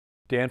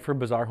Dan from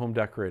Bazaar Home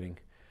Decorating.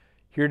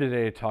 Here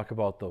today to talk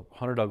about the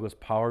Hunter Douglas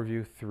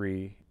PowerView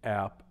 3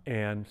 app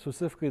and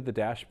specifically the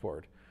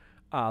dashboard.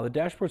 The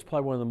dashboard is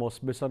probably one of the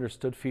most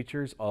misunderstood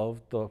features of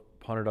the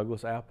Hunter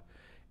Douglas app,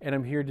 and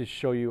I'm here to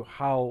show you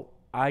how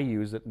I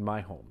use it in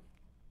my home.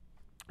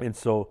 And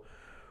so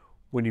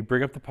when you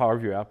bring up the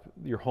PowerView app,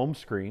 your home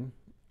screen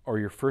or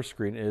your first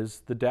screen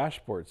is the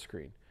dashboard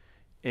screen.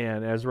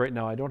 And as right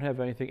now, I don't have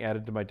anything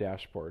added to my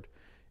dashboard.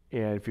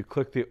 And if you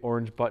click the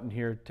orange button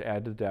here to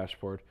add to the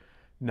dashboard,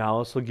 now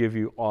this will give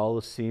you all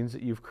the scenes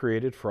that you've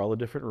created for all the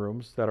different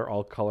rooms that are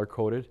all color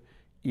coded,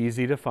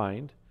 easy to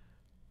find.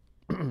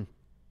 And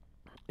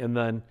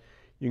then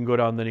you can go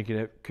down, then you can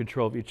have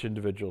control of each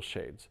individual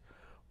shades.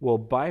 Well,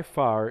 by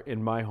far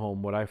in my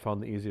home, what I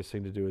found the easiest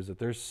thing to do is that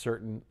there's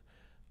certain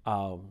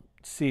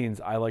scenes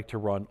I like to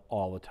run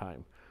all the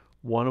time.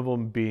 One of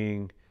them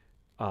being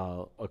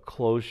a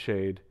closed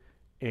shade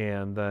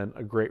and then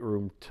a great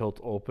room tilt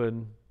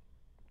open,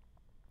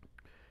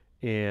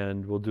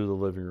 and we'll do the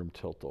living room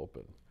tilt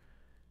open.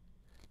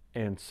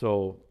 And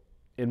so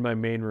in my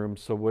main room,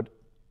 so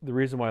the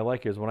reason why I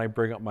like it is when I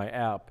bring up my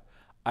app,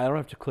 I don't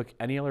have to click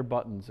any other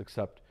buttons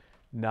except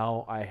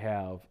now I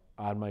have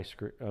on my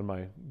screen, on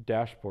my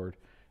dashboard,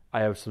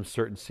 I have some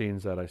certain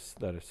scenes that I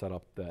set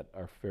up that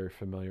are very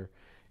familiar.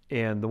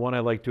 And the one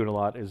I like doing a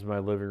lot is my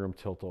living room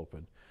tilt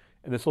open.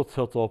 And this will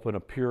tilt open a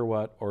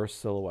pirouette or a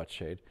silhouette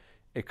shade.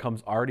 It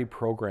comes already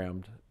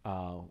programmed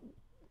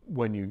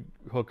when you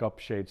hook up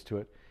shades to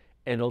it,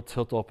 and it'll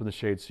tilt open the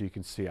shades so you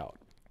can see out.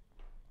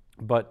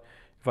 But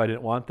if I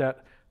didn't want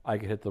that, I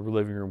could hit the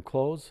living room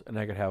close and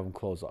I could have them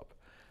close up.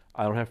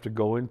 I don't have to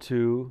go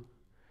into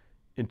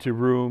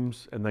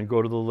rooms and then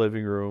go to the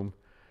living room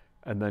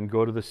and then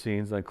go to the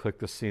scenes and then click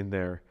the scene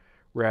there.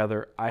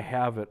 Rather, I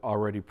have it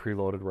already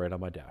preloaded right on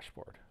my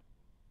dashboard.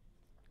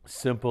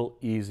 Simple,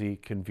 easy,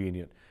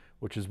 convenient,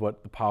 which is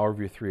what the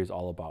PowerView 3 is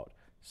all about.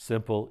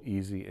 Simple,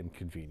 easy, and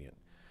convenient.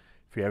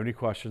 If you have any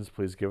questions,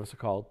 please give us a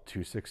call,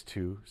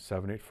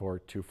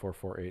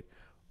 262-784-2448,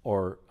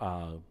 or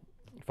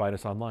find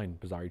us online,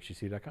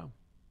 BazaarHDC.com.